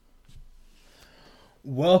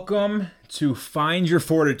Welcome to Find Your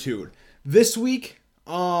Fortitude. This week,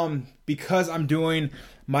 because I'm doing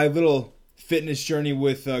my little fitness journey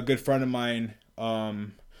with a good friend of mine,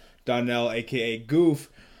 Donnell, aka Goof.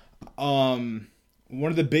 One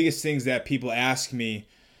of the biggest things that people ask me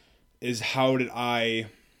is how did I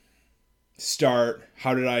start?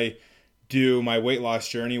 How did I do my weight loss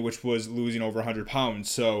journey, which was losing over 100 pounds?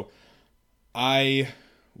 So I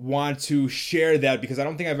want to share that because I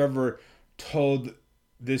don't think I've ever told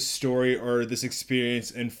this story or this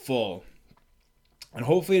experience in full. And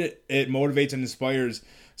hopefully it motivates and inspires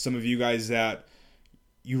some of you guys that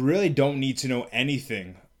you really don't need to know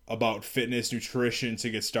anything about fitness, nutrition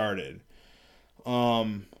to get started.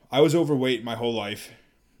 I was overweight my whole life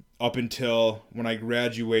up until when I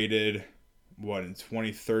graduated, in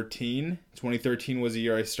 2013? 2013 was the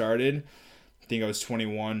year I started. I think I was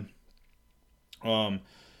 21.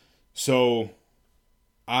 So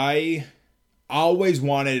I always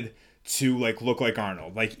wanted to look like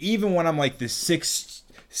Arnold. Like even when I'm like this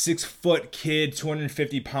six foot kid,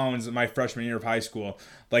 250 pounds in my freshman year of high school,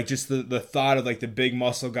 like just the thought of like the big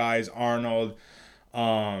muscle guys, Arnold,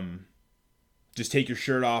 just take your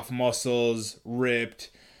shirt off, muscles,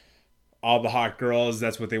 ripped, all the hot girls,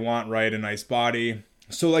 that's what they want, right? A nice body.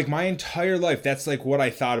 So like my entire life, that's like what I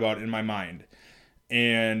thought about in my mind.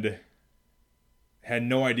 And had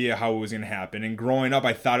no idea how it was going to happen. And growing up,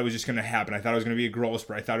 I thought it was just going to happen. I thought it was going to be a growth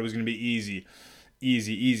spurt. I thought it was going to be easy.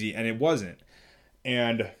 And it wasn't.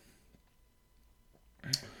 And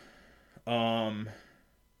I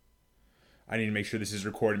need to make sure this is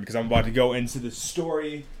recording because I'm about to go into the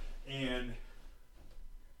story and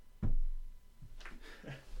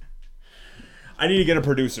I need to get a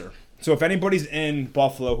producer. So if anybody's in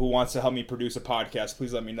Buffalo who wants to help me produce a podcast,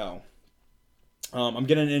 please let me know. I'm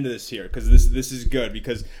getting into this here because this is good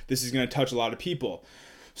because this is going to touch a lot of people.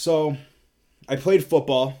 So I played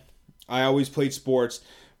football. I always played sports,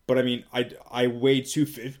 but I mean, I weighed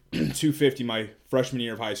 250 my freshman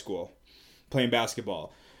year of high school playing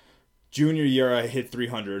basketball. Junior year, I hit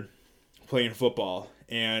 300 playing football.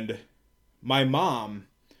 And my mom,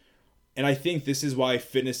 and I think this is why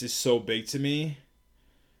fitness is so big to me.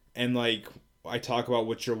 And like I talk about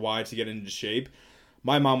what's your why to get into shape.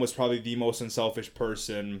 My mom was probably the most unselfish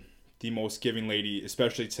person, the most giving lady,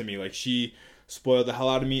 especially to me. Like she spoiled the hell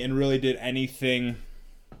out of me and really did anything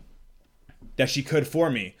that she could for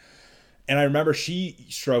me. And I remember she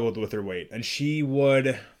struggled with her weight and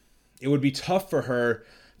it would be tough for her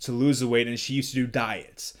to lose the weight. And she used to do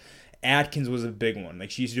diets. Atkins was a big one. Like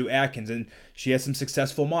she used to do Atkins and she had some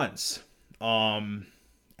successful months. And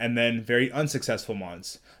then very unsuccessful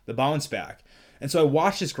months, the bounce back. And so I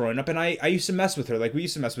watched this growing up, and I used to mess with her. Like, we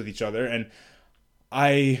used to mess with each other, and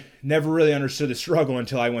I never really understood the struggle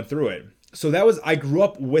until I went through it. So I grew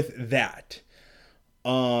up with that.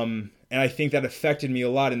 And I think that affected me a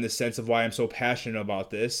lot in the sense of why I'm so passionate about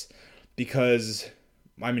this. Because,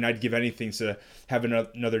 I mean, I'd give anything to have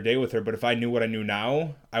another day with her. But if I knew what I knew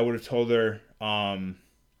now, I would have told her,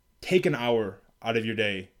 take an hour out of your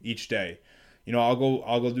day each day. You know, I'll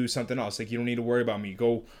go do something else. Like, you don't need to worry about me.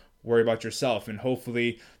 Go worry about yourself. And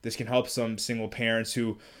hopefully this can help some single parents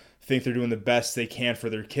who think they're doing the best they can for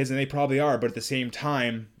their kids, and they probably are, but at the same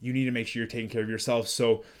time you need to make sure you're taking care of yourself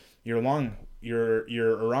so you're around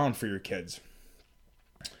for your kids.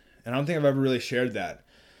 And I don't think I've ever really shared that.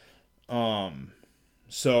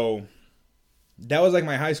 So that was like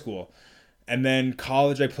my high school. And then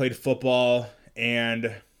college I played football,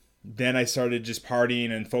 and then I started just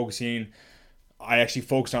partying and focusing. I actually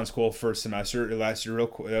focused on school for a semester. It lasted real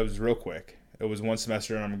quick. That was real quick. It was one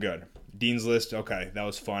semester and I'm good. Dean's List, okay, that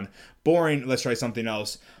was fun. Boring, let's try something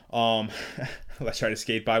else. Let's try to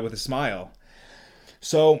skate by with a smile.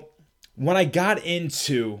 So when I got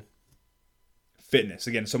into fitness,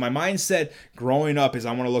 again, so my mindset growing up is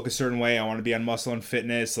I want to look a certain way. I want to be on Muscle and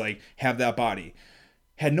Fitness, like have that body.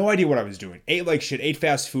 Had no idea what I was doing. Ate like shit, ate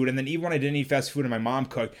fast food. And then even when I didn't eat fast food and my mom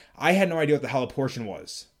cooked, I had no idea what the hell a portion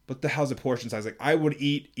was. What the hell's a portion size? Like I would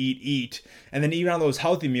eat. And then even on those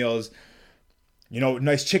healthy meals, you know,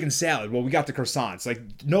 nice chicken salad. Well, we got the croissants, like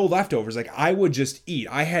no leftovers. Like I would just eat.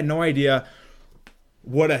 I had no idea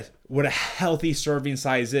what a healthy serving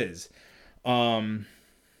size is. And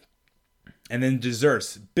then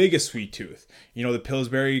desserts, biggest sweet tooth. You know, the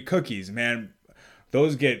Pillsbury cookies, man,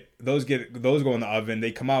 those go in the oven.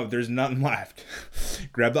 They come out, there's nothing left.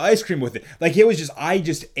 Grab the ice cream with it. Like it was just, I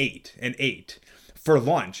just ate and ate. For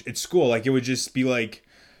lunch at school, like it would just be like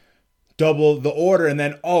double the order, and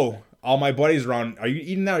then all my buddies around, are you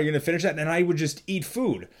eating that? Are you gonna finish that? And I would just eat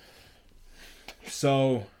food.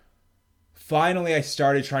 So finally I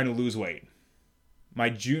started trying to lose weight.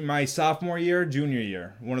 my sophomore year, junior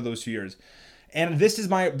year, one of those 2 years. And this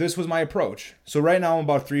was my approach. So right now I'm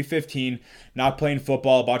about 315, not playing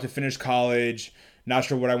football, about to finish college, not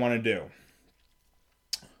sure what I want to do.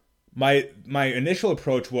 My initial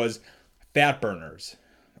approach was fat burners.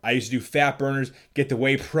 I used to do fat burners, get the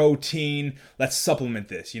whey protein, let's supplement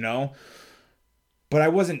this, But I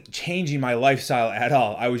wasn't changing my lifestyle at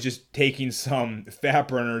all. I was just taking some fat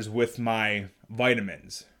burners with my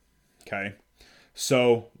vitamins. Okay?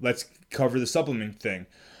 So let's cover the supplement thing.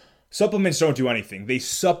 Supplements don't do anything. They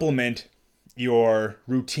supplement your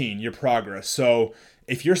routine, your progress. So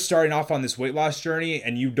if you're starting off on this weight loss journey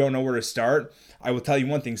and you don't know where to start, I will tell you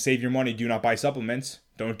one thing: save your money. Do not buy supplements.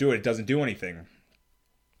 Don't do it. It doesn't do anything.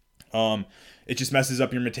 It just messes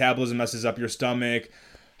up your metabolism, messes up your stomach,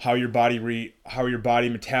 how your body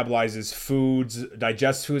metabolizes foods,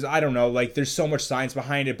 digests foods. I don't know. Like, there's so much science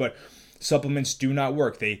behind it, but supplements do not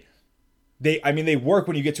work. They work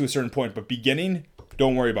when you get to a certain point, but beginning,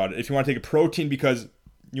 don't worry about it. If you want to take a protein because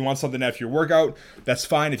you want something after your workout, that's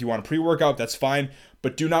fine. If you want a pre-workout, that's fine,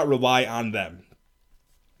 but do not rely on them.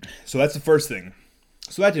 So that's the first thing.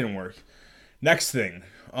 So that didn't work. Next thing,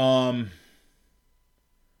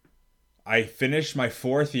 I finished my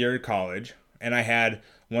 4th year at college and I had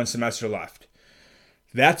 1 semester left.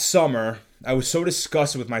 That summer, I was so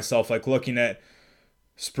disgusted with myself, like looking at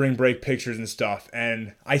spring break pictures and stuff,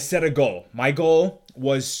 and I set a goal. My goal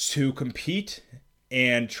was to compete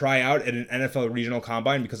and try out at an NFL regional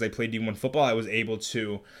combine. Because I played D1 football, I was able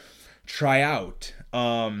to try out.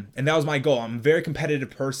 And that was my goal. I'm a very competitive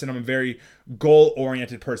person. I'm a very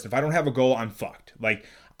goal-oriented person. If I don't have a goal, I'm fucked. Like,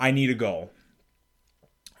 I need a goal.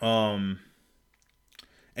 And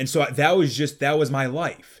so that was my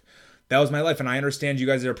life. That was my life. And I understand you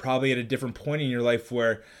guys are probably at a different point in your life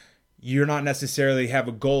where you're not necessarily have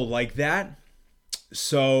a goal like that.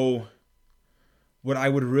 So what I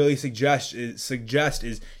would really suggest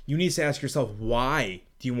is you need to ask yourself, why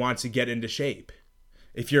do you want to get into shape?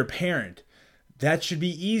 If you're a parent, that should be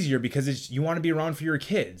easier because you want to be around for your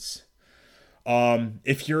kids.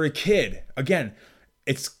 If you're a kid, again,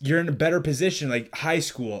 you're in a better position, like high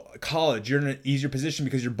school, college, you're in an easier position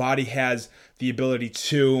because your body has the ability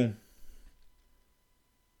to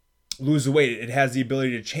lose the weight. It has the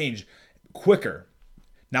ability to change quicker.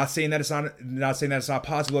 Not saying that it's not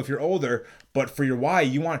possible if you're older, but for your why,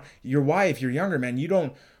 if you're younger, man, you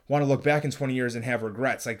don't want to look back in 20 years and have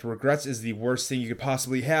regrets. Like, regrets is the worst thing you could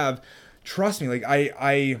possibly have. Trust me, like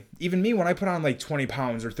even me, when I put on like 20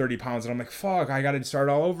 pounds or 30 pounds and I'm like, fuck, I got to start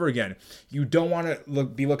all over again. You don't want to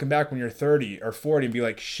be looking back when you're 30 or 40 and be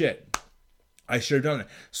like, shit, I should have done it.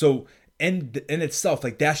 So in itself,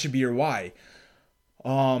 like, that should be your why.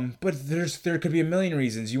 But there could be a million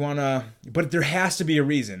reasons but there has to be a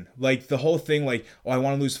reason. Like, the whole thing, like, I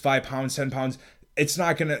want to lose 5 pounds, 10 pounds.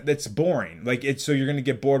 That's boring. Like, so you're going to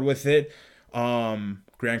get bored with it.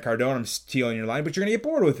 Grant Cardone, I'm stealing your line, but you're going to get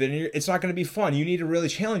bored with it, and it's not going to be fun. You need to really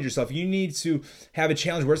challenge yourself. You need to have a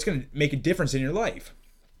challenge where it's going to make a difference in your life.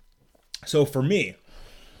 So for me,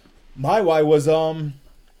 my why was the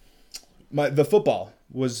football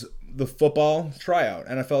tryout,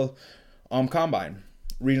 NFL combine,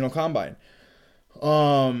 regional combine.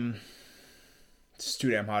 It's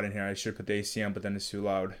too damn hot in here. I should put the AC on, but then it's too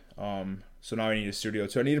loud. So now I need a studio.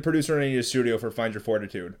 So I need a producer and I need a studio for Find Your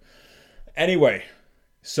Fortitude. Anyway,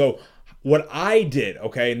 so what I did,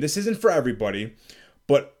 okay, and this isn't for everybody,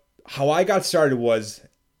 but how I got started was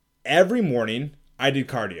every morning I did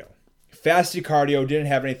cardio. Fasted cardio, didn't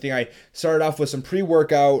have anything. I started off with some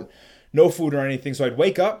pre-workout, no food or anything. So I'd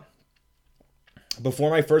wake up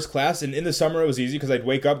before my first class, and in the summer it was easy because I'd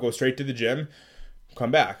wake up, go straight to the gym,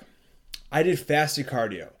 come back. I did fasted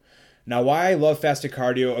cardio. Now, why I love fasted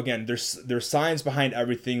cardio, again, there's science behind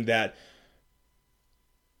everything that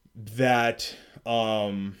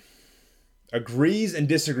agrees and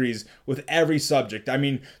disagrees with every subject. I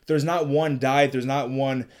mean, there's not one diet, there's not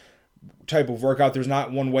one type of workout, there's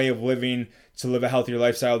not one way of living to live a healthier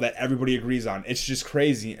lifestyle that everybody agrees on. It's just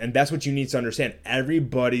crazy, and that's what you need to understand.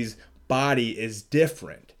 Everybody's body is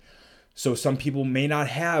different. So some people may not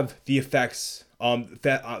have the effects,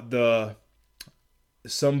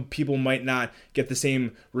 some people might not get the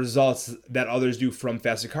same results that others do from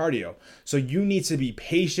fasted cardio. So you need to be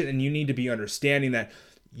patient and you need to be understanding that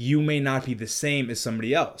you may not be the same as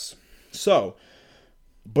somebody else. So,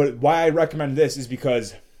 but why I recommend this is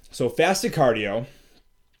because, so fasted cardio,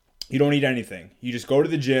 you don't eat anything. You just go to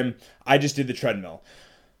the gym. I just did the treadmill.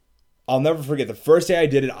 I'll never forget the first day I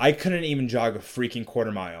did it, I couldn't even jog a freaking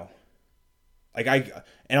quarter mile. And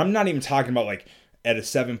I'm not even talking about like at a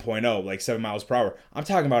 7.0, like 7 miles per hour. I'm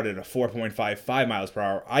talking about at a 4.55 miles per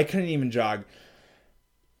hour. I couldn't even jog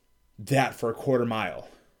that for a quarter mile.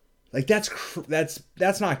 Like that's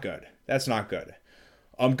not good. That's not good.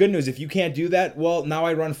 Good news, if you can't do that, well, now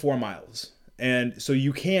I run 4 miles. And so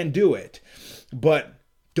you can do it. But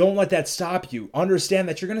don't let that stop you. Understand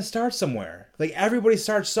that you're going to start somewhere. Like everybody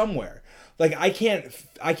starts somewhere. Like I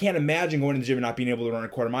can't imagine going to the gym and not being able to run a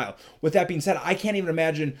quarter mile. With that being said, I can't even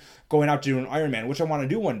imagine going out to do an Ironman, which I want to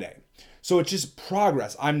do one day. So it's just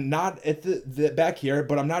progress. I'm not at the back here,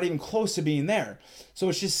 but I'm not even close to being there. So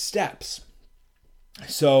it's just steps.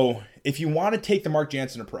 So if you want to take the Mark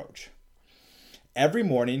Jansen approach, every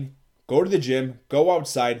morning, go to the gym, go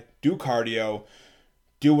outside, do cardio,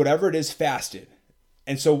 do whatever it is fasted.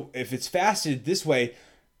 And so if it's fasted this way,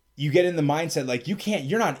 you get in the mindset like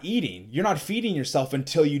you're not eating, you're not feeding yourself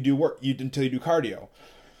until you do cardio.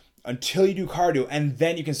 Until you do cardio, and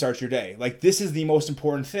then you can start your day. Like this is the most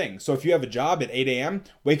important thing. So if you have a job at 8 a.m.,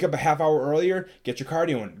 wake up a half hour earlier, get your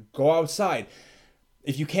cardio in, go outside.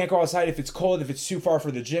 If you can't go outside, if it's cold, if it's too far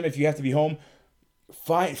for the gym, if you have to be home,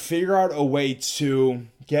 figure out a way to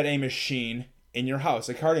get a machine in your house,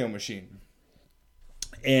 a cardio machine.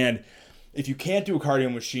 And if you can't do a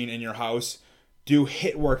cardio machine in your house, do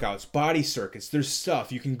HIIT workouts, body circuits. There's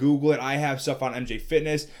stuff. You can Google it. I have stuff on MJ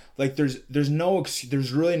Fitness. Like there's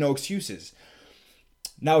really no excuses.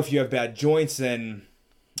 Now, if you have bad joints and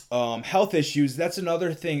health issues, that's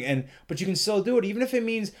another thing. But you can still do it, even if it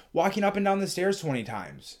means walking up and down the stairs 20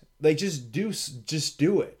 times. Like just do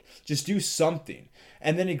it. Just do something,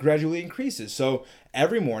 and then it gradually increases. So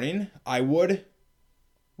every morning I would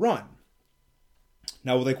run.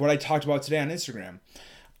 Now, like what I talked about today on Instagram,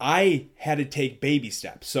 I had to take baby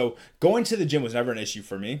steps. So going to the gym was never an issue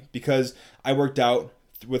for me because I worked out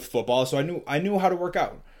with football, so I knew how to work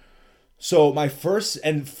out. So my first,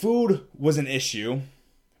 and food was an issue,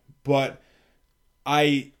 but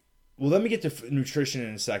let me get to nutrition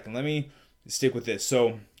in a second. Let me stick with this.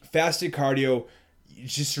 So fasted cardio,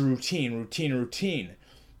 just a routine.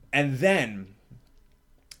 And then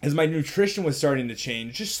as my nutrition was starting to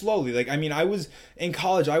change, just slowly, I was in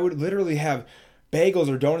college, I would literally have bagels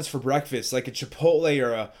or donuts for breakfast, like a Chipotle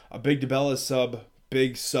or a big DiBella's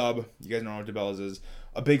big sub. You guys know what DiBella's is.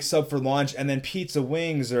 A big sub for lunch, and then pizza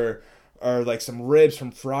wings or like some ribs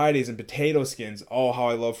from Fridays and potato skins. Oh, how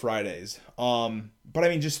I love Fridays.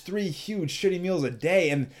 But just 3 huge shitty meals a day,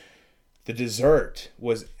 and the dessert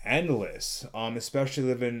was endless. Especially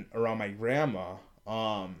living around my grandma.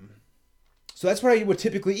 So that's what I would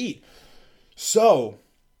typically eat. So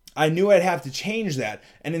I knew I'd have to change that.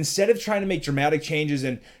 And instead of trying to make drastic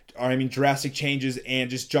changes and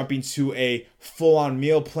just jumping to a full-on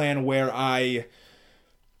meal plan where I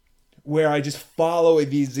just follow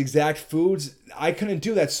these exact foods, I couldn't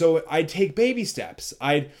do that. So I'd take baby steps.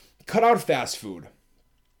 I'd cut out fast food.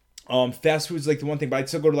 Fast food's like the one thing, but I'd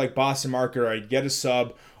still go to like Boston Market, or I'd get a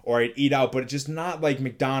sub, or I'd eat out, but just not like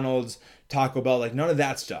McDonald's, Taco Bell, like none of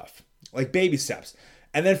that stuff. Like baby steps.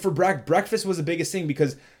 And then for breakfast was the biggest thing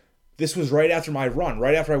because this was right after my run,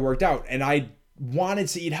 right after I worked out, and I wanted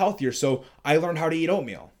to eat healthier, so I learned how to eat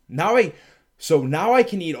oatmeal. Now I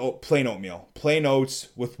can eat plain oatmeal, plain oats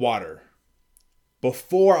with water.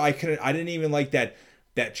 Before I didn't even like that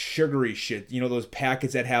sugary shit. You know those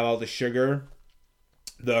packets that have all the sugar,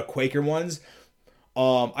 the Quaker ones.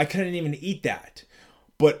 I couldn't even eat that.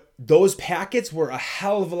 But those packets were a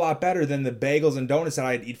hell of a lot better than the bagels and donuts that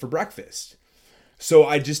I'd eat for breakfast. So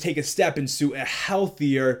I'd just take a step into a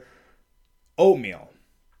healthier oatmeal.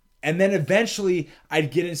 And then eventually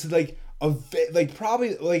I'd get into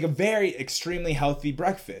probably a very extremely healthy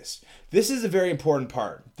breakfast. This is a very important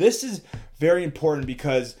part. This is very important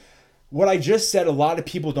because what I just said, a lot of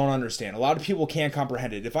people don't understand. A lot of people can't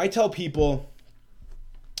comprehend it. If I tell people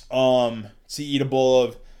to eat a bowl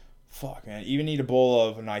of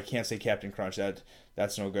and I can't say Captain Crunch,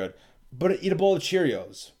 that's no good. But eat a bowl of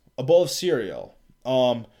Cheerios, a bowl of cereal,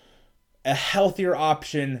 a healthier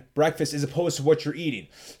option breakfast as opposed to what you're eating.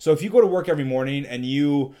 So if you go to work every morning and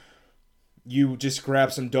you just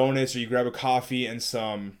grab some donuts or you grab a coffee and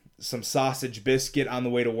some sausage biscuit on the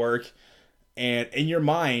way to work, and in your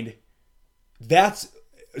mind,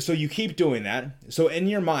 so you keep doing that. So in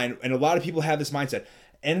your mind, and a lot of people have this mindset,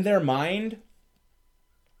 in their mind,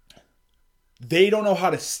 they don't know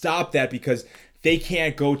how to stop that because they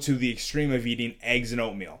can't go to the extreme of eating eggs and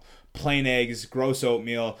oatmeal. Plain eggs, gross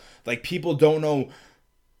oatmeal. Like people don't know.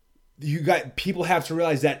 People have to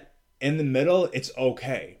realize that in the middle, it's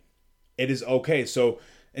okay. It is okay. So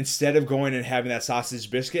instead of going and having that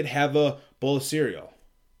sausage biscuit, have a bowl of cereal.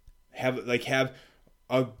 Have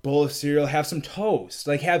a bowl of cereal. Have some toast.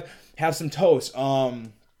 Have some toast.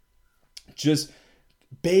 Just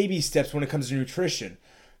baby steps when it comes to nutrition.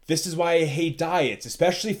 This is why I hate diets,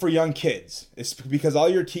 especially for young kids. It's because all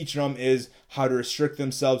you're teaching them is how to restrict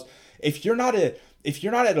themselves. If you're not at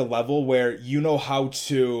a level where you know how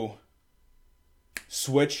to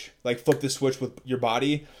switch, like flip the switch with your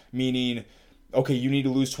body, meaning, okay, you need to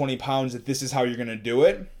lose 20 pounds, if this is how you're going to do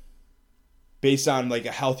it, based on like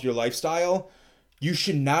a healthier lifestyle, you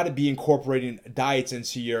should not be incorporating diets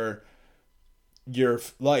into your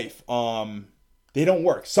life. They don't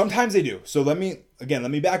work. Sometimes they do. So let me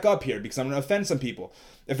back up here because I'm going to offend some people.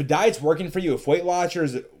 If a diet's working for you, if Weight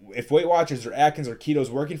Watchers or Atkins or keto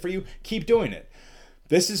is working for you, keep doing it.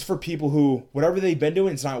 This is for people who, whatever they've been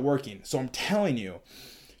doing, it's not working. So I'm telling you,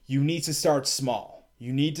 you need to start small.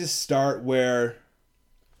 You need to start where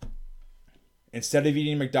instead of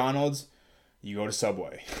eating McDonald's, you go to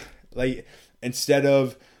Subway. Like instead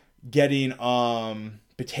of getting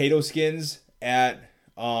potato skins at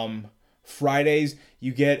Fridays,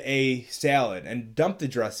 you get a salad and dump the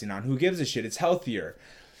dressing on. Who gives a shit? It's healthier.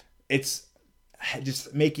 It's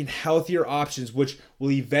just making healthier options, which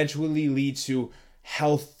will eventually lead to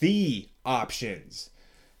healthy options.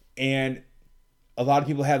 And a lot of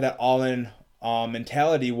people have that all-in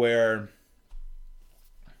mentality where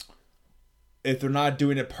if they're not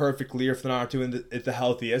doing it perfectly or if they're not doing it the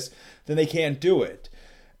healthiest, then they can't do it.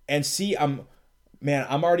 And see, I'm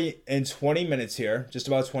already in 20 minutes here, just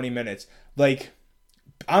about 20 minutes. Like,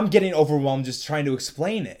 I'm getting overwhelmed just trying to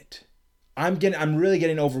explain it. I'm really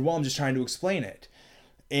getting overwhelmed just trying to explain it.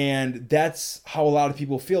 And that's how a lot of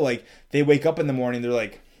people feel. Like, they wake up in the morning, they're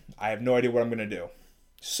like, I have no idea what I'm going to do.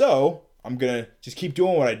 So, I'm going to just keep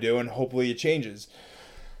doing what I do and hopefully it changes.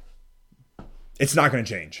 It's not going to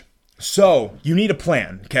change. So, you need a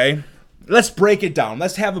plan, okay? Let's break it down.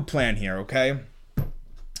 Let's have a plan here, okay?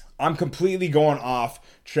 I'm completely going off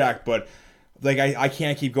track, but like I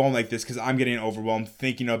can't keep going like this because I'm getting overwhelmed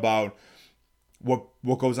thinking about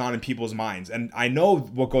what goes on in people's minds. And I know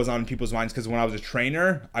what goes on in people's minds because when I was a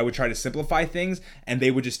trainer, I would try to simplify things and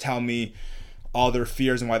they would just tell me all their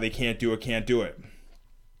fears and why they can't do it.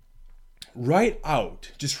 Write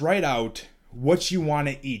out what you want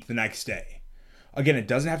to eat the next day. Again, it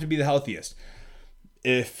doesn't have to be the healthiest.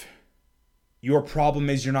 If your problem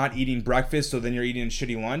is you're not eating breakfast, so then you're eating a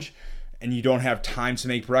shitty lunch and you don't have time to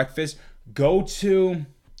make breakfast, go to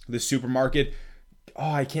the supermarket.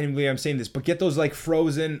 Oh, I can't even believe I'm saying this, but get those like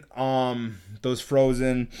frozen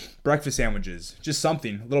breakfast sandwiches. Just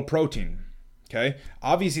something, a little protein. Okay?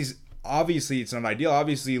 Obviously it's not ideal.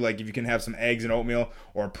 Obviously, like if you can have some eggs and oatmeal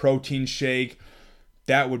or a protein shake,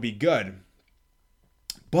 that would be good.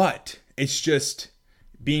 But it's just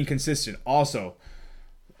being consistent. Also,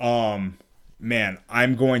 I'm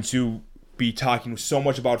going to be talking so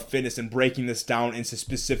much about fitness and breaking this down into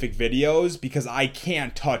specific videos because I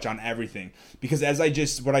can't touch on everything. Because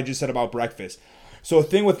what I just said about breakfast. So the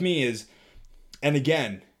thing with me is, and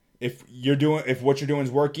again, if what you're doing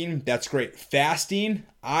is working, that's great. Fasting,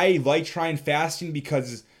 I like trying fasting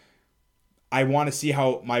because I want to see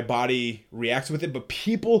how my body reacts with it. But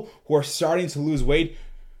people who are starting to lose weight,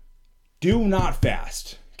 do not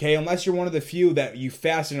fast. Okay, unless you're one of the few that you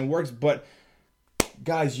fast and it works, but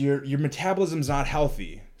guys, your metabolism's not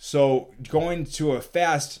healthy. So going to a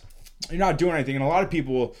fast, you're not doing anything. And a lot of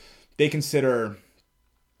people, they consider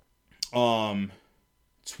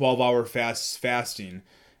 12-hour fasting.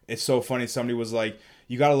 It's so funny. Somebody was like,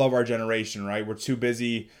 you got to love our generation, right? We're too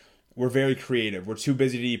busy. We're very creative. We're too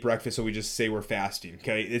busy to eat breakfast, so we just say we're fasting,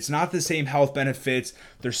 okay? It's not the same health benefits.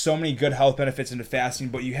 There's so many good health benefits into fasting,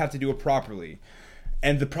 but you have to do it properly.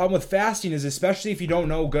 And the problem with fasting is, especially if you don't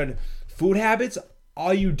know good food habits,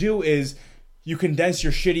 all you do is you condense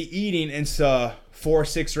your shitty eating into 4,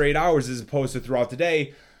 6, or 8 hours as opposed to throughout the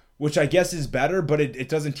day, which I guess is better, but it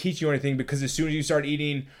doesn't teach you anything because as soon as you start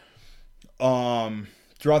eating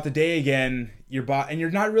throughout the day again, your body, and you're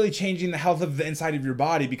not really changing the health of the inside of your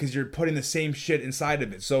body because you're putting the same shit inside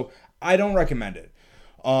of it. So I don't recommend it.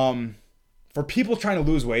 For people trying to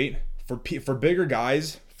lose weight, for bigger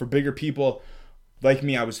guys, for bigger people like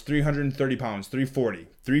me, I was 330 pounds,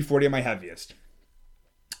 340 at my heaviest.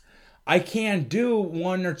 I can't do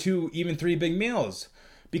 1 or 2, even 3 big meals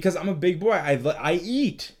because I'm a big boy. I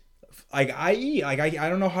eat. I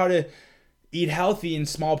don't know how to eat healthy in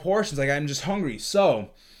small portions. Like I'm just hungry. So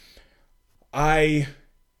I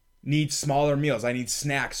need smaller meals. I need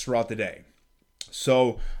snacks throughout the day.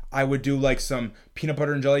 So I would do like some peanut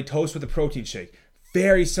butter and jelly toast with a protein shake.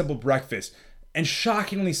 Very simple breakfast and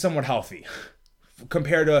shockingly somewhat healthy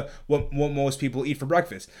compared to what most people eat for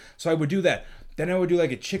breakfast. So I would do that. Then I would do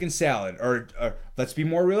like a chicken salad or let's be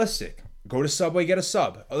more realistic. Go to Subway, get a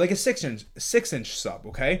sub, like a 6-inch sub,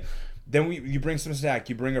 okay? Then you bring some snack.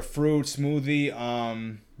 You bring a fruit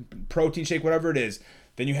smoothie, protein shake, whatever it is.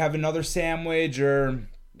 Then you have another sandwich, or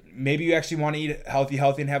maybe you actually want to eat healthy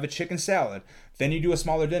and have a chicken salad. Then you do a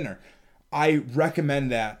smaller dinner. I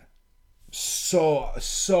recommend that so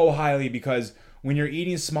highly, because when you're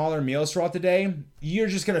eating smaller meals throughout the day, you're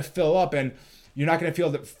just going to fill up and you're not going to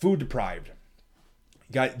feel food deprived.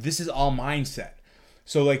 Guys, this is all mindset.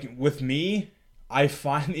 So like with me, I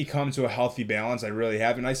finally come to a healthy balance. I really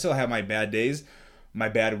have. And I still have my bad days, my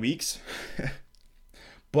bad weeks.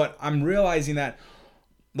 But I'm realizing that,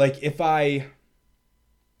 like, if I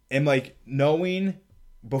am like knowing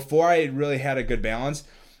before I really had a good balance,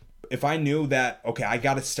 if I knew that, okay, I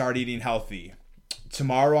got to start eating healthy.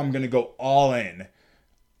 Tomorrow I'm going to go all in.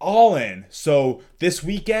 So this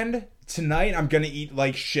weekend, tonight, I'm going to eat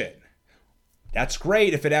like shit. That's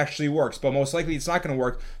great if it actually works, but most likely it's not going to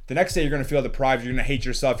work. The next day you're going to feel deprived. You're going to hate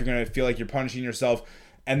yourself. You're going to feel like you're punishing yourself.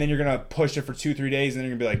 And then you're going to push it for 2-3 days, and then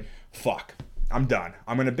you're going to be like, fuck, I'm done.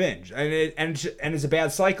 I'm going to binge. And it's a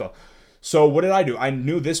bad cycle. So what did I do? I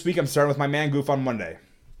knew this week I'm starting with my man goof on Monday.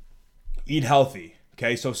 Eat healthy.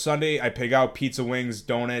 Okay, so Sunday I pick out pizza, wings,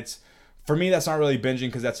 donuts. For me, that's not really binging,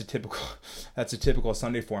 because that's a typical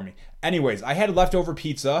Sunday for me. Anyways, I had leftover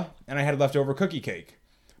pizza and I had leftover cookie cake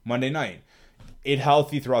Monday night. Ate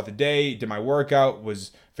healthy throughout the day, did my workout, was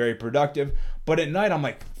very productive. But at night, I'm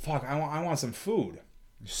like, fuck, I want some food.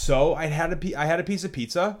 So I had a piece of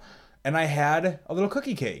pizza and I had a little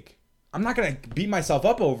cookie cake. I'm not going to beat myself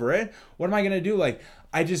up over it. What am I going to do? Like,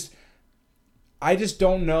 I just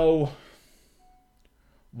don't know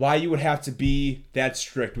why you would have to be that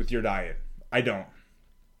strict with your diet. I don't.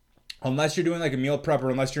 Unless you're doing like a meal prep, or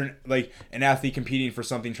unless you're like an athlete competing for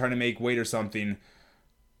something, trying to make weight or something.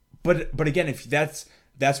 But again, if that's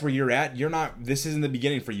where you're at, you're not, this isn't the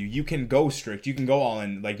beginning for you. You can go strict. You can go all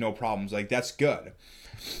in, like, no problems. Like, that's good.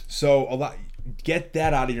 So get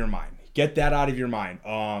that out of your mind.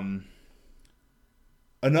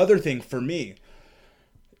 Another thing for me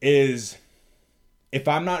is if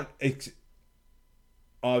I'm not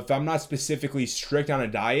specifically strict on a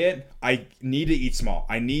diet, I need to eat small.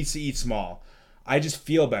 I just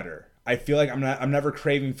feel better. I feel like I'm never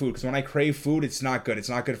craving food, because when I crave food, it's not good. It's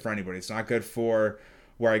not good for anybody. It's not good for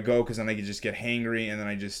where I go, because then I can just get hangry, and then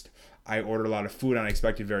I order a lot of food and I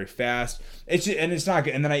expect it very fast. It's not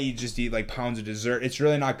good. And then I eat like pounds of dessert. It's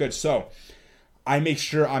really not good. So I make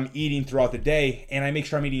sure I'm eating throughout the day, and I make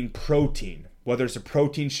sure I'm eating protein, whether it's a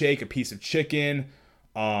protein shake, a piece of chicken,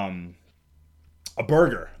 a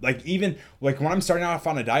burger. Like, even like when I'm starting off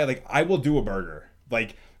on a diet, like, I will do a burger.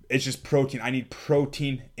 Like, it's just protein. I need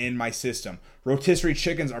protein in my system. Rotisserie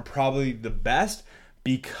chickens are probably the best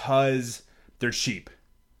because they're cheap,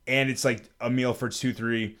 and it's like a meal for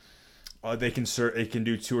 2-3. It can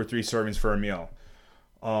do 2 or 3 servings for a meal.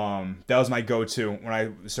 That was my go-to when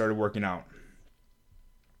I started working out.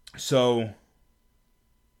 So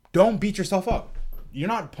don't beat yourself up. You're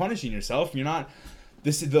not punishing yourself. You're not.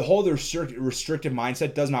 This is the whole restrictive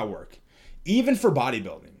mindset does not work, even for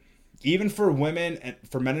bodybuilding. Even for women, and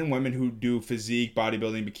for men and women who do physique,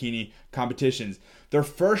 bodybuilding, bikini competitions, their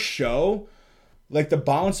first show, like, the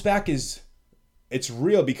bounce back it's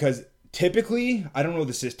real, because typically, I don't know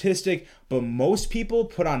the statistic, but most people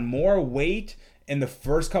put on more weight in the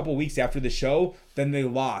first couple weeks after the show than they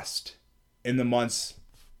lost in the months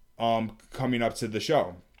coming up to the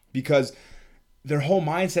show, because their whole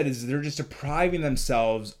mindset is they're just depriving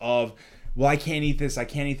themselves of, well, I can't eat this.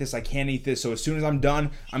 So as soon as I'm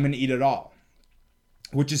done, I'm going to eat it all,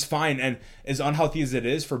 which is fine. And as unhealthy as it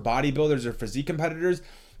is for bodybuilders or physique competitors,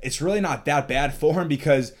 it's really not that bad for them,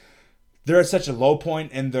 because they're at such a low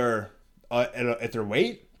point in their at their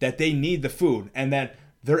weight that they need the food, and that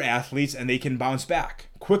they're athletes and they can bounce back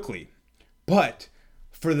quickly. But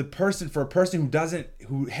for a person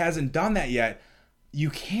who hasn't done that yet, you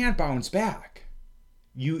can't bounce back.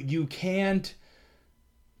 You can't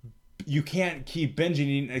keep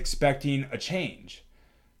binging and expecting a change.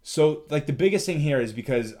 So, like, the biggest thing here is,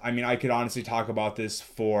 because, I mean, I could honestly talk about this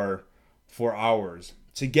for hours.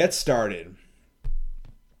 To get started,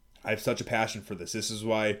 I have such a passion for this. This is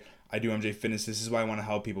why I do MJ Fitness. This is why I want to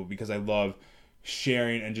help people, because I love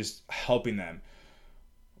sharing and just helping them.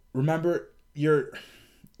 Remember, you're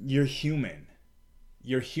human.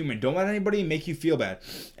 You're human. Don't let anybody make you feel bad.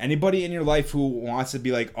 Anybody in your life who wants to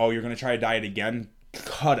be like, oh, you're going to try a diet again,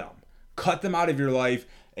 cut them. Cut them out of your life.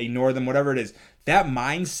 Ignore them, whatever it is. That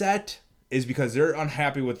mindset is because they're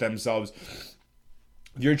unhappy with themselves.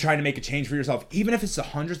 You're trying to make a change for yourself. Even if it's the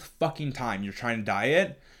 100th fucking time you're trying to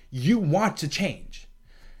diet, you want to change.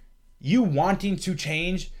 You wanting to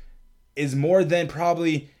change is more than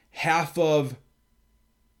probably half of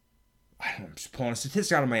I'm just pulling a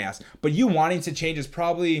statistic out of my ass, but you wanting to change is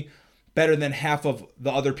probably better than half of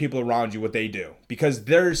the other people around you, what they do, because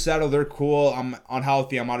they're settled, they're cool, I'm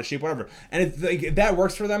unhealthy, I'm out of shape, whatever. And if that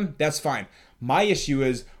works for them, that's fine. My issue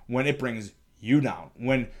is when it brings you down,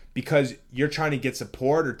 because you're trying to get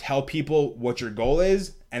support or tell people what your goal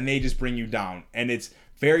is, and they just bring you down, and it's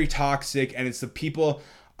very toxic. And it's the people,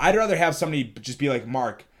 I'd rather have somebody just be like,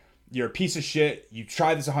 Mark, you're a piece of shit, you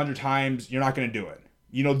tried this 100 times, you're not going to do it.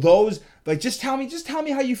 Those, like, just tell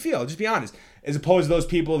me how you feel. Just be honest. As opposed to those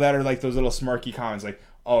people that are like those little smirky comments, like,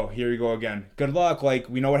 oh, here you go again. Good luck. Like,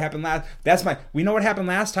 we know what happened last. We know what happened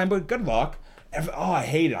last time, but good luck. Oh, I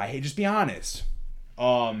hate it. Just be honest.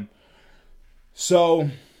 So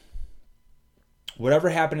whatever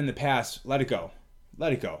happened in the past, let it go.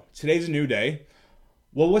 Let it go. Today's a new day.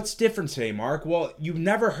 Well, what's different today, Mark? Well, you've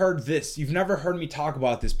never heard this. You've never heard me talk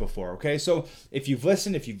about this before, okay? So if you've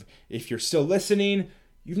listened, if you're still listening,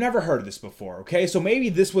 you've never heard of this before, okay? So maybe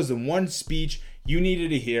this was the one speech you needed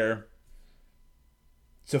to hear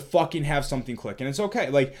to fucking have something click. And it's okay.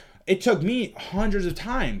 Like, it took me hundreds of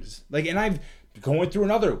times. Like, and I'm going through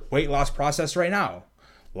another weight loss process right now.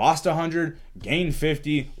 Lost 100, gained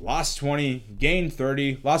 50, lost 20, gained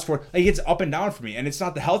 30, lost 40. Like, it's up and down for me. And it's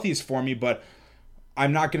not the healthiest for me, but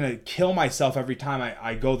I'm not going to kill myself every time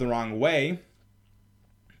I go the wrong way.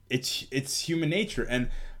 It's human nature. And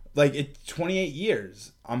like, it's 28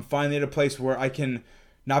 years. I'm finally at a place where I can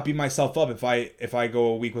not beat myself up if I go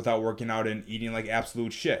a week without working out and eating like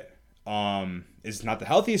absolute shit. It's not the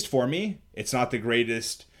healthiest for me. It's not the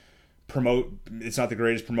greatest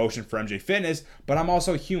promotion for MJ Fitness, but I'm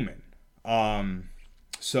also human.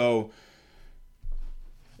 So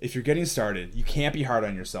if you're getting started, you can't be hard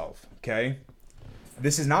on yourself, okay?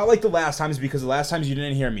 This is not like the last times, because the last times you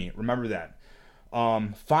didn't hear me. Remember that.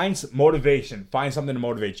 Find motivation. Find something to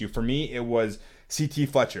motivate you. For me, it was C.T.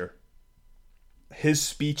 Fletcher. His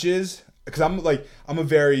speeches, because I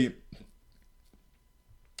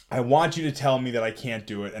want you to tell me that I can't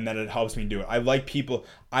do it and that it helps me do it. I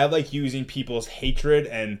like using people's hatred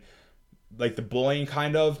and like the bullying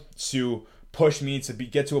kind of to push me to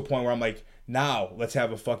get to a point where I'm like, now let's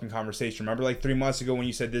have a fucking conversation. Remember like 3 months ago when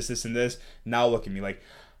you said this, this, and this? Now look at me. Like,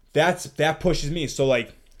 that pushes me. So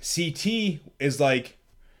like, CT is like,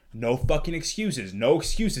 no fucking excuses. No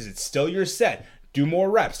excuses. It's still your set. Do more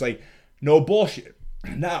reps. Like, no bullshit.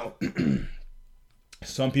 Now,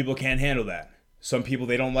 some people can't handle that. Some people,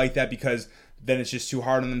 they don't like that because then it's just too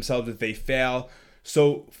hard on themselves if they fail.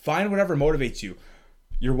 So find whatever motivates you.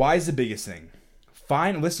 Your why is the biggest thing.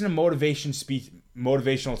 Listen to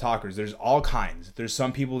motivational talkers. There's all kinds. There's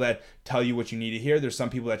some people that tell you what you need to hear. There's some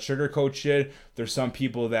people that sugarcoat shit. There's some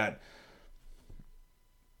people that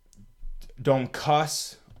don't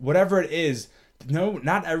cuss. Whatever it is, no,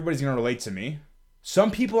 not everybody's going to relate to me. Some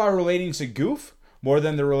people are relating to Goof more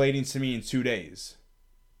than they're relating to me in 2 days.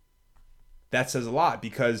 That says a lot,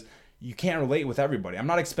 because you can't relate with everybody. I'm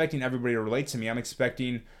not expecting everybody to relate to me.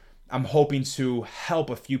 I'm hoping to help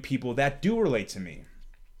a few people that do relate to me.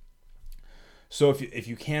 So if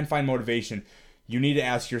you can find motivation, you need to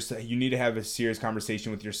have a serious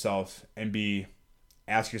conversation with yourself and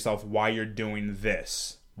ask yourself why you're doing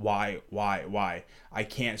this. Why? I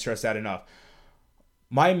can't stress that enough.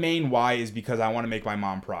 My main why is because I want to make my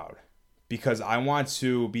mom proud. Because I want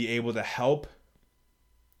to be able to help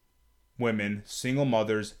women, single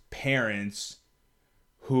mothers, parents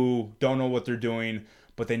who don't know what they're doing,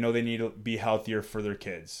 but they know they need to be healthier for their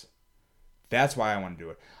kids. That's why I want to do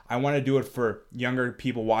it. I want to do it for younger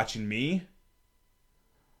people watching me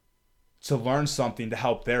to learn something to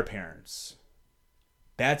help their parents.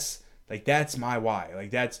 That's my why.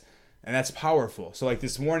 That's powerful. So like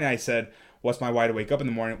this morning I said, what's my why to wake up in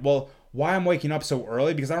the morning? Well, why I'm waking up so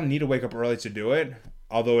early, because I don't need to wake up early to do it.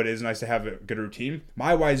 Although it is nice to have a good routine.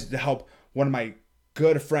 My why is to help one of my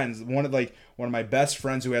good friends, one of my best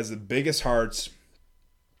friends who has the biggest hearts.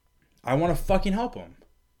 I want to fucking help him.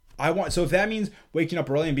 So if that means waking up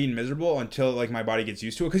early and being miserable until like my body gets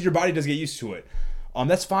used to it, because your body does get used to it,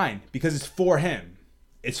 that's fine, because it's for him.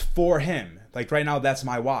 It's for him. Like right now, that's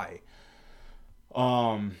my why.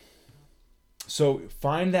 So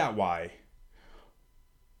find that why.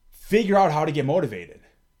 Figure out how to get motivated.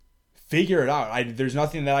 Figure it out. There's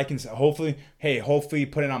nothing that I can hopefully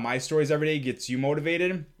putting on my stories every day gets you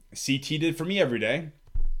motivated. CT did for me every day.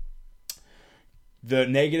 The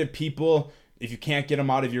negative people, if you can't get them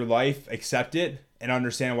out of your life, accept it and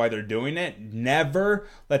understand why they're doing it. Never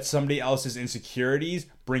let somebody else's insecurities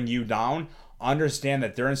bring you down. Understand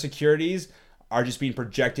that their insecurities are just being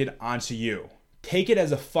projected onto you. Take it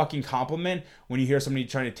as a fucking compliment when you hear somebody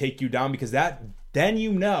trying to take you down, because then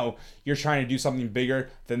you know you're trying to do something bigger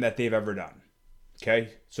than that they've ever done. Okay?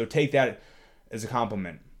 So take that as a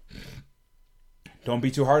compliment. Don't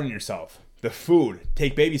be too hard on yourself. The food,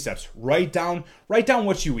 take baby steps. Write down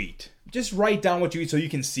what you eat. Just write down what you eat so you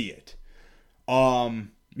can see it.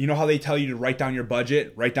 You know how they tell you to write down your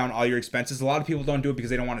budget, write down all your expenses? A lot of people don't do it because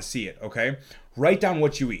they don't want to see it, okay? Write down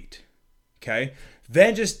what you eat, okay?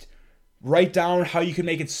 Then just write down how you can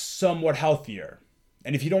make it somewhat healthier.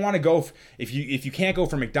 And if you don't want to go, if you can't go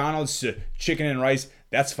from McDonald's to chicken and rice,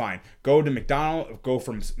 that's fine. Go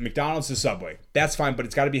from McDonald's to Subway. That's fine, but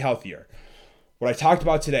it's got to be healthier. What I talked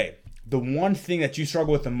about today, the one thing that you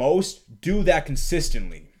struggle with the most, do that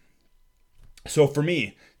consistently. So for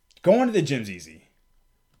me, going to the gym's easy.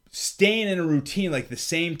 Staying in a routine like the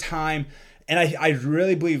same time, and I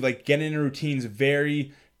really believe like getting in a routine is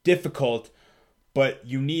very difficult, but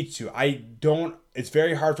you need to. It's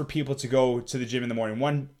very hard for people to go to the gym in the morning.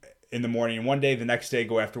 One day, the next day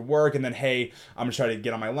go after work, and then, hey, I'm gonna try to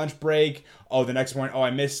get on my lunch break. Oh, the next morning, I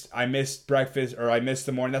missed breakfast, or I missed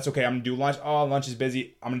the morning. That's okay. I'm gonna do lunch. Oh, lunch is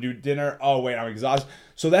busy. I'm gonna do dinner. Oh wait, I'm exhausted.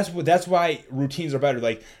 So that's why routines are better.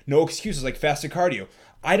 Like, no excuses, like fasted cardio.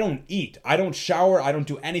 I don't eat. I don't shower. I don't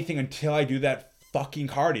do anything until I do that fucking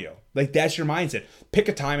cardio. Like, that's your mindset. Pick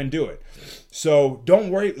a time and do it. So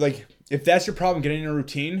don't worry. Like, if that's your problem, getting in a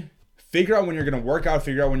routine, figure out when you're going to work out,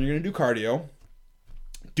 figure out when you're going to do cardio.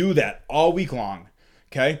 Do that all week long.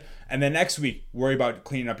 Okay. And then next week, worry about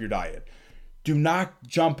cleaning up your diet. Do not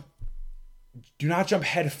jump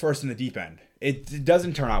head first in the deep end. It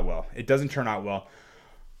doesn't turn out well.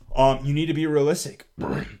 You need to be realistic.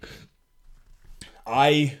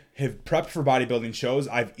 I have prepped for bodybuilding shows.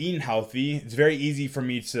 I've eaten healthy. It's very easy for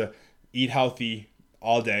me to eat healthy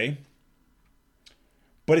all day.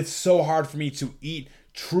 But it's so hard for me to eat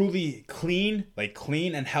truly clean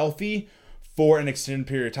and healthy for an extended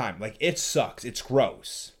period of time. Like, it sucks. It's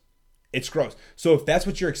gross. So if that's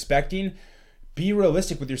what you're expecting, be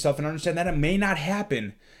realistic with yourself and understand that it may not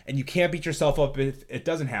happen, and you can't beat yourself up if it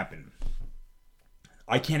doesn't happen.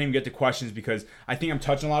 I can't even get to questions because I think I'm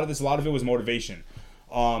touching a lot of this. A lot of it was motivation.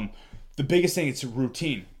 The biggest thing is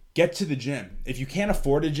routine. Get to the gym. If you can't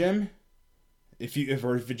afford a gym, if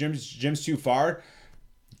the gym's too far,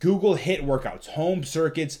 Google HIIT workouts, home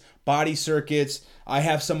circuits, body circuits. I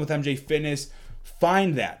have some with MJ Fitness.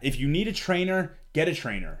 Find that. If you need a trainer, get a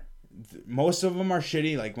trainer. Most of them are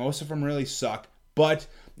shitty. Like, most of them really suck. But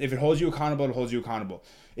if it holds you accountable, it holds you accountable.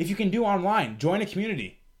 If you can do online, join a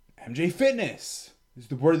community. MJ Fitness is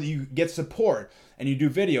where you get support and you do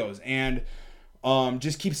videos, and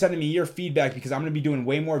just keep sending me your feedback, because I'm going to be doing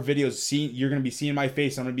way more videos. You're going to be seeing my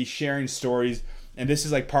face. I'm going to be sharing stories, and this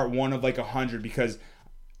is like part 1 of like 100, because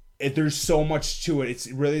there's so much to it. It's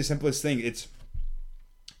really the simplest thing. It's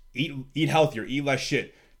eat healthier, eat less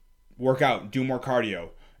shit, work out, do more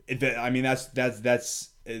cardio. It's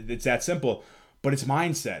that simple. But it's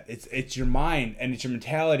mindset. It's your mind, and it's your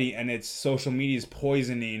mentality, and it's social media is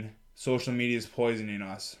poisoning. Social media is poisoning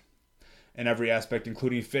us in every aspect,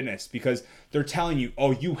 including fitness, because they're telling you,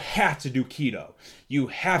 oh, you have to do keto. You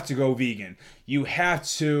have to go vegan. You have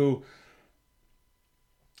to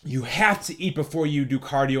eat before you do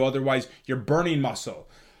cardio. Otherwise, you're burning muscle.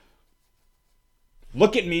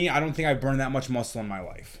 Look at me. I don't think I've burned that much muscle in my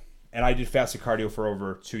life. And I did fasted cardio for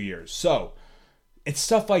over 2 years. So it's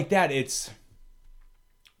stuff like that. It's,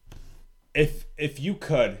 if you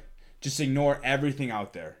could just ignore everything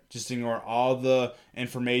out there. Just ignore all the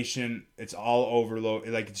information. It's all overload.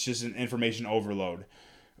 Like, it's just an information overload.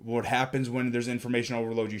 What happens when there's information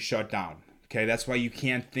overload? You shut down. Okay, that's why you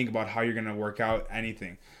can't think about how you're going to work out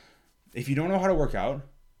anything. If you don't know how to work out,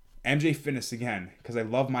 MJ Fitness, again, because I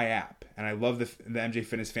love my app and I love the MJ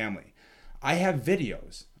Fitness family. I have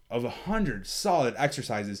videos of 100 solid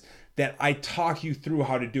exercises that I talk you through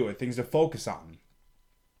how to do it, things to focus on.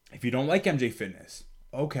 If you don't like MJ Fitness,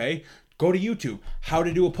 okay, go to YouTube. How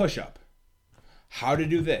to do a push-up. How to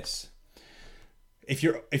do this. If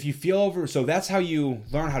you feel so that's how you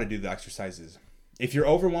learn how to do the exercises. If you're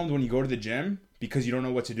overwhelmed when you go to the gym because you don't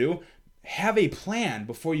know what to do, have a plan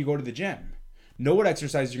before you go to the gym. Know what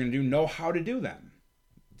exercises you're going to do. Know how to do them.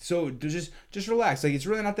 So just relax. Like, it's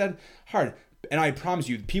really not that hard. And I promise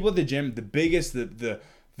you, people at the gym, the biggest, the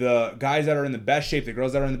guys that are in the best shape, the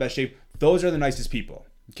girls that are in the best shape, those are the nicest people.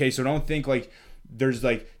 Okay, so don't think like there's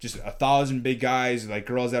like just 1,000 big guys, like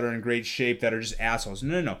girls that are in great shape that are just assholes.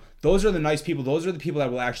 No. Those are the nice people. Those are the people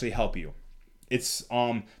that will actually help you. It's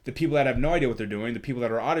the people that have no idea what they're doing, the people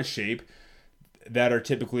that are out of shape, that are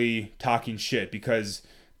typically talking shit because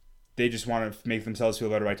they just want to make themselves feel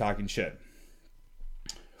better by talking shit.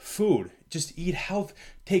 Food. just eat health,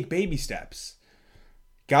 take baby steps.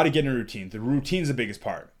 Got to get in a routine. The routine's the biggest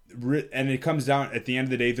part. And it comes down, at the end of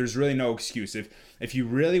the day, there's really no excuse. If you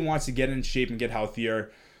really want to get in shape and get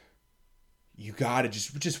healthier, you got to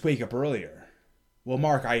just wake up earlier. Well,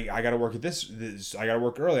 Mark, I got to work at this. I got to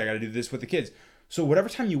work early. I got to do this with the kids. So whatever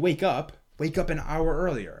time you wake up an hour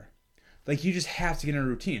earlier. Like, you just have to get in a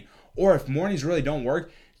routine. Or if mornings really don't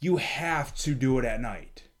work, you have to do it at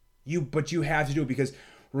night. But you have to do it, because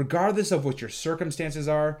regardless of what your circumstances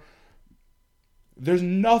are, there's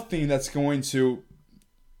nothing that's going to,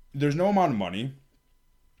 there's no amount of money,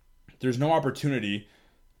 there's no opportunity,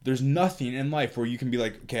 there's nothing in life where you can be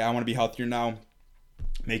like, okay, I want to be healthier now,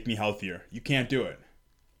 make me healthier. You can't do it.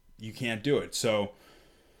 You can't do it. So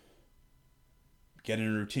get in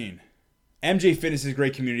a routine. MJ Fitness is a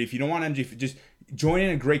great community. If you don't want MJ, just joining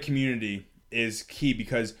a great community is key,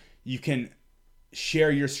 because you can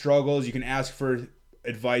share your struggles. You can ask for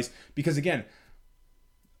advice, because again,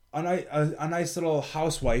 a nice little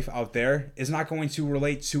housewife out there is not going to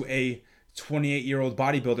relate to a 28-year-old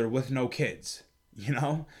bodybuilder with no kids. You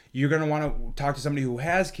know, you're going to want to talk to somebody who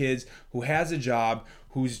has kids, who has a job,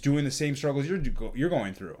 who's doing the same struggles you're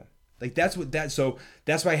going through. Like, so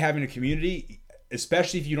that's why having a community,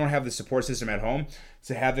 especially if you don't have the support system at home,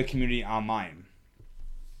 to have the community online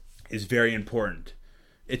is very important.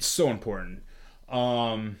 It's so important.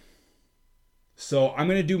 So I'm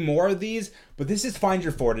going to do more of these, but this is Find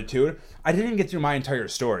Your Fortitude. I didn't get through my entire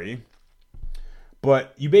story,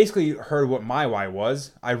 but you basically heard what my why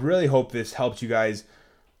was. I really hope this helped you guys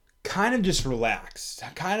kind of just relax,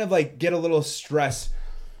 kind of like get a little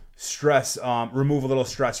remove a little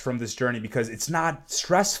stress from this journey, because it's not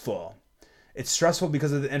stressful. It's stressful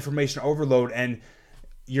because of the information overload, and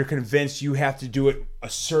you're convinced you have to do it a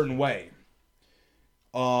certain way.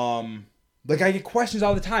 Like, I get questions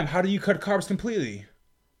all the time. How do you cut carbs completely?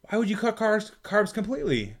 Why would you cut carbs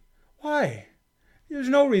completely? Why? There's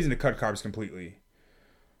no reason to cut carbs completely.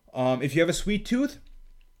 If you have a sweet tooth,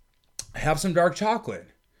 have some dark chocolate.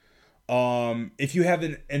 If you have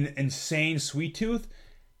an insane sweet tooth,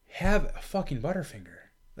 have a fucking Butterfinger.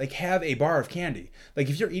 Like, have a bar of candy. Like,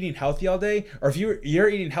 if you're eating healthy all day, or if you're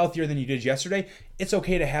eating healthier than you did yesterday, it's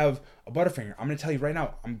okay to have a Butterfinger. I'm going to tell you right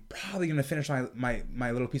now, I'm probably going to finish my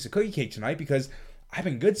little piece of cookie cake tonight, because I've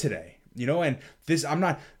been good today. You know, and this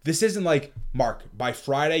isn't like, Mark, by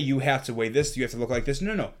Friday you have to weigh this, you have to look like this.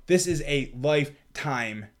 No. This is a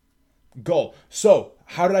lifetime goal. So,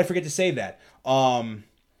 how did I forget to say that?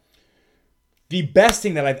 The best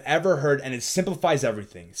thing that I've ever heard, and it simplifies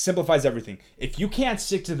everything. If you can't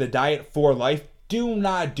stick to the diet for life, do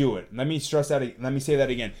not do it. Let me say that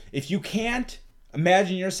again. If you can't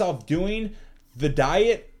imagine yourself doing the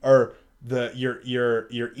diet, or your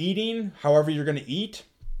eating, however you're going to eat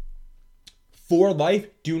for life,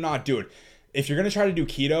 do not do it. If you're going to try to do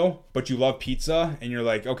keto, but you love pizza, and you're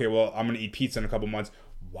like, okay, well, I'm going to eat pizza in a couple months.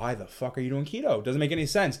 Why the fuck are you doing keto? It doesn't make any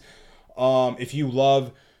sense. If you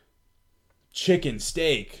love chicken,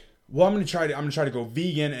 steak, well, I'm gonna try to go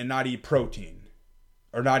vegan and not eat protein,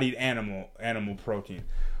 or not eat animal protein.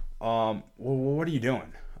 Well, what are you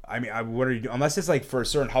doing? I mean, what are you doing? Unless it's like for a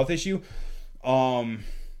certain health issue,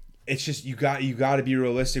 it's just you got to be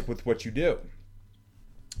realistic with what you do.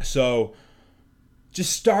 So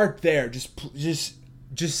just start there. Just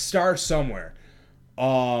start somewhere.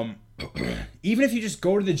 Even if you just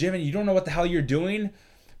go to the gym and you don't know what the hell you're doing,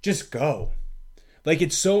 just go. Like,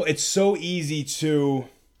 it's so easy to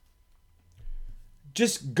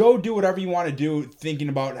just go do whatever you want to do, thinking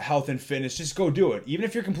about health and fitness. Just go do it. Even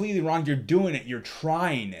if you're completely wrong, you're doing it. You're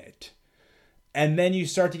trying it. And then you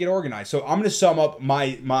start to get organized. So I'm going to sum up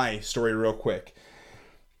my story real quick.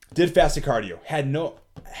 Did fasted cardio. Had no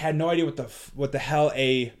idea what the hell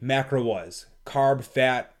a macro was. Carb,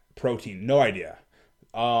 fat, protein. No idea.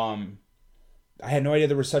 I had no idea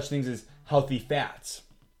there were such things as healthy fats.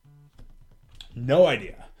 No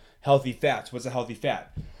idea. Healthy fats. What's a healthy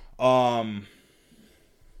fat?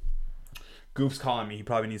 Goof's calling me. He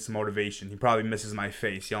probably needs some motivation. He probably misses my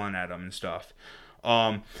face yelling at him and stuff.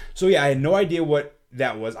 So yeah, I had no idea what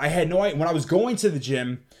that was. I had no idea. When I was going to the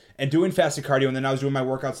gym and doing fasted cardio, and then I was doing my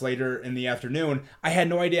workouts later in the afternoon, I had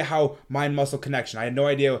no idea how mind-muscle connection. I had no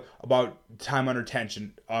idea about time under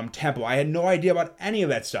tension, tempo. I had no idea about any of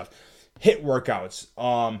that stuff. HIIT workouts,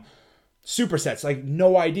 supersets, like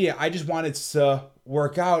no idea. I just wanted to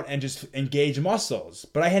work out and just engage muscles,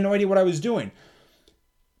 but I had no idea what I was doing.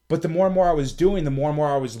 But the more and more I was doing, the more and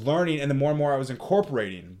more I was learning, and the more and more I was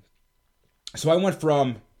incorporating. So I went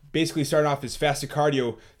from basically starting off as fasted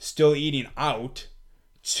cardio, still eating out,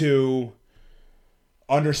 to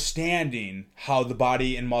understanding how the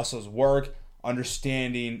body and muscles work,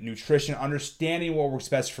 understanding nutrition, understanding what works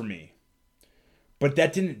best for me. But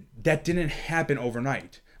that didn't happen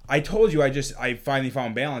overnight. I told you I finally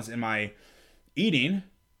found balance in my eating,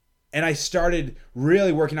 and I started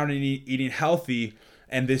really working out and eating healthy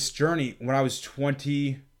and this journey when I was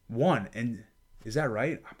 21. And is that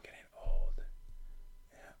right? I'm getting old.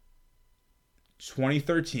 Yeah.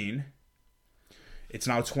 2013. It's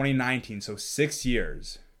now 2019, so 6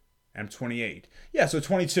 years. I'm 28. Yeah, so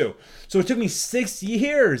 22. So it took me 6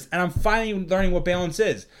 years, and I'm finally learning what balance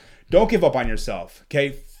is. Don't give up on yourself,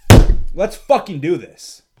 okay? Let's fucking do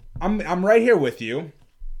this. I'm right here with you.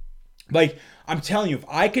 Like, I'm telling you, if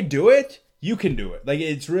I could do it, you can do it. Like,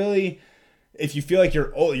 it's really, if you feel like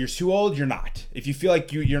you're old, you're too old, you're not. If you feel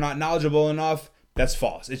like you're not knowledgeable enough, that's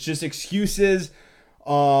false. It's just excuses.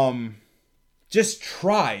 Just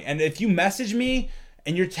try. And if you message me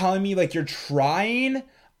and you're telling me like you're trying,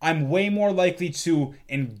 I'm way more likely to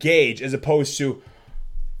engage as opposed to,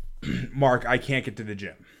 Mark, I can't get to the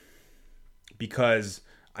gym because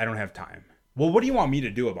I don't have time. Well, what do you want me to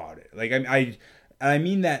do about it? Like, I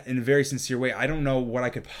mean that in a very sincere way. I don't know what I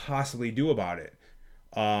could possibly do about it.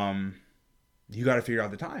 You got to figure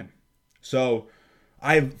out the time. So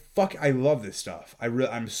I love this stuff.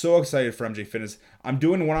 I'm so excited for MJ Fitness. I'm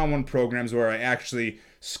doing one-on-one programs where I actually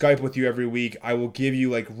Skype with you every week. I will give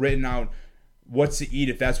you like written out what to eat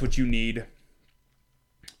if that's what you need.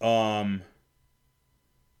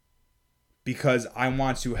 Because I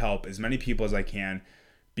want to help as many people as I can,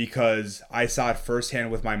 because I saw it firsthand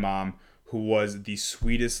with my mom, who was the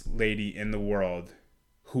sweetest lady in the world,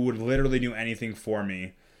 who would literally do anything for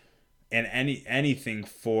me and anything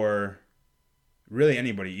for really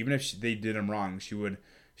anybody, even if they did them wrong. She was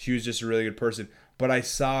just a really good person. But I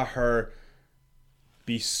saw her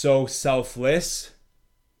be so selfless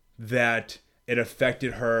that it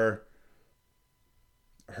affected her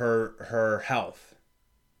health.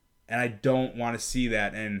 And I don't want to see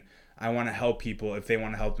that, and I want to help people if they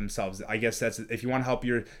want to help themselves. I guess that's, if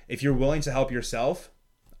you're willing to help yourself,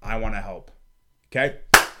 I want to help. Okay?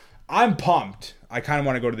 I'm pumped. I kind of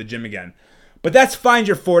want to go to the gym again. But that's Find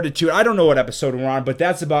Your Fortitude. I don't know what episode we're on, but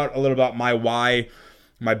that's about a little about my why,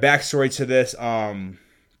 my backstory to this. MJ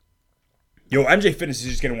Fitness is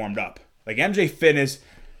just getting warmed up. Like, MJ Fitness,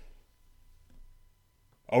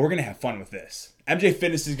 we're going to have fun with this. MJ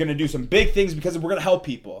Fitness is going to do some big things because we're going to help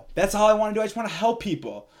people. That's all I want to do. I just want to help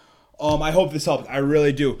people. I hope this helps. I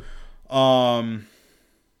really do. I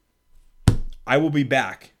will be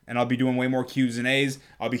back, and I'll be doing way more Q's and A's.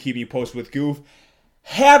 I'll be keeping you posted with Goof.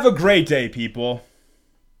 Have a great day, people.